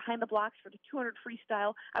remember being behind the blocks for the 200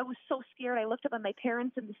 freestyle. I was so scared. I looked up at my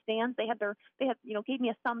parents in the stands. They gave me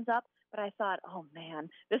a thumbs up, but I thought, oh man,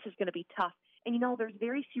 this is going to be tough. And there's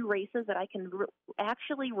very few races that I can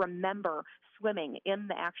actually remember swimming in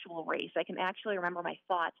the actual race. I can actually remember my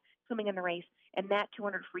thoughts swimming in the race. And that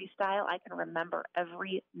 200 freestyle, I can remember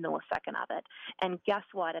every millisecond of it. And guess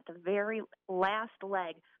what? At the very last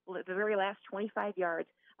leg, the very last 25 yards,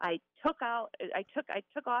 I took off as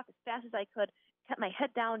fast as I could, kept my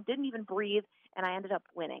head down, didn't even breathe, and I ended up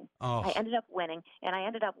winning. I ended up winning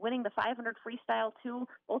the 500 freestyle too.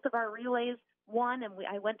 Both of our relays won, and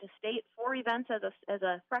I went to state 4 events as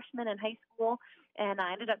a freshman in high school, and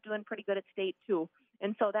I ended up doing pretty good at state too.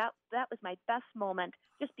 And so that was my best moment,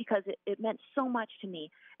 just because it meant so much to me,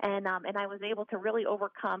 and I was able to really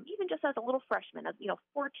overcome, even just as a little freshman, as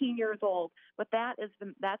 14 years old. But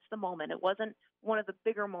that's the moment. It wasn't one of the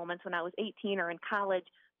bigger moments when I was 18 or in college,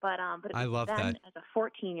 but it I was love then that. as a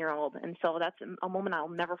 14-year-old, and so that's a moment I'll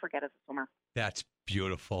never forget as a swimmer. That's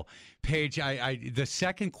beautiful. Paige, the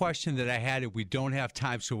second question that I had, we don't have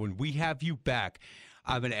time, so when we have you back,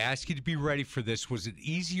 I'm going to ask you to be ready for this. Was it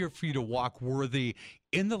easier for you to walk worthy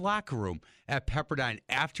in the locker room at Pepperdine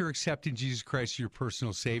after accepting Jesus Christ as your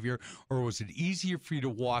personal Savior, or was it easier for you to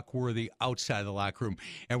walk worthy outside of the locker room?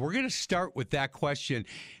 And we're going to start with that question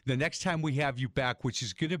the next time we have you back, which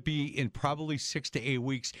is going to be in probably 6 to 8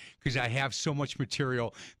 weeks, because I have so much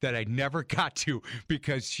material that I never got to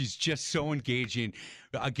because she's just so engaging.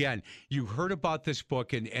 Again, you heard about this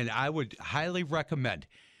book, and I would highly recommend,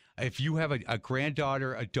 if you have a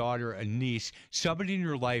granddaughter, a daughter, a niece, somebody in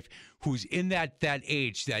your life who's in that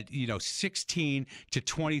age, that 16 to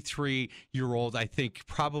 23-year-old, I think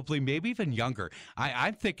probably maybe even younger.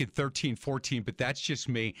 I'm thinking 13, 14, but that's just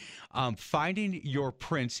me. Finding Your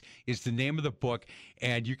Prince is the name of the book,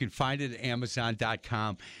 and you can find it at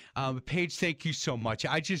Amazon.com. Paige, thank you so much.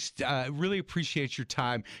 I just really appreciate your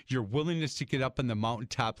time, your willingness to get up on the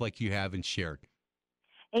mountaintop like you have and shared.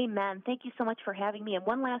 Amen. Thank you so much for having me. And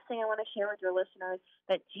one last thing I want to share with your listeners,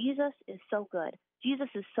 that Jesus is so good. Jesus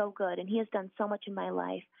is so good, and he has done so much in my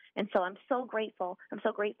life. And so I'm so grateful. I'm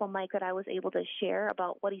so grateful, Mike, that I was able to share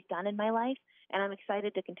about what he's done in my life, and I'm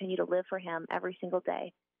excited to continue to live for him every single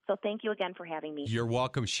day. So thank you again for having me. You're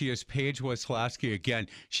welcome. She is Paige Waslowski. Again,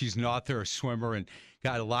 she's an author, a swimmer, and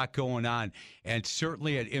got a lot going on. And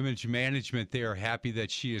certainly at Image Management, they are happy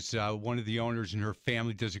that she is one of the owners, and her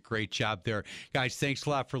family does a great job there. Guys, thanks a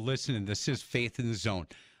lot for listening. This is Faith in the Zone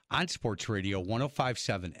on Sports Radio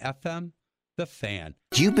 105.7 FM, The Fan.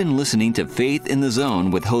 You've been listening to Faith in the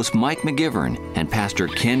Zone with host Mike McGivern and Pastor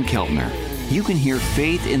Ken Keltner. You can hear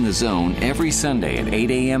Faith in the Zone every Sunday at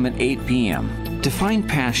 8 a.m. and 8 p.m. To find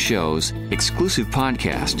past shows, exclusive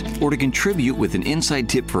podcast, or to contribute with an inside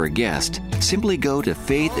tip for a guest, simply go to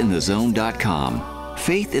faithinthezone.com.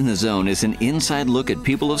 Faith in the Zone is an inside look at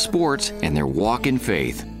people of sports and their walk in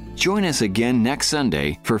faith. Join us again next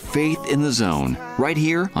Sunday for Faith in the Zone, right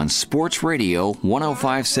here on Sports Radio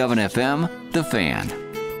 105.7 FM, The Fan.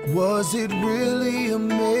 Was it really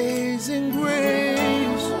amazing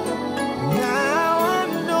grace? Now I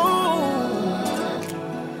know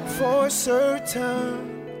for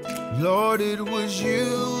certain, Lord, it was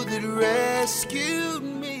you that rescued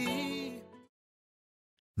me.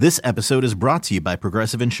 This episode is brought to you by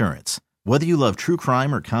Progressive Insurance. Whether you love true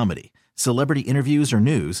crime or comedy, celebrity interviews or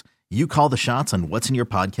news, you call the shots on what's in your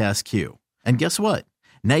podcast queue. And guess what?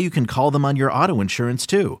 Now you can call them on your auto insurance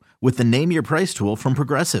too with the Name Your Price tool from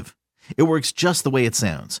Progressive. It works just the way it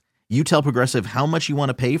sounds. You tell Progressive how much you want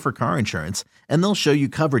to pay for car insurance, and they'll show you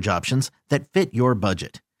coverage options that fit your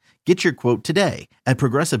budget. Get your quote today at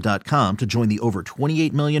Progressive.com to join the over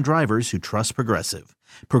 28 million drivers who trust Progressive.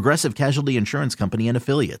 Progressive Casualty Insurance Company and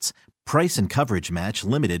Affiliates. Price and coverage match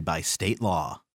limited by state law.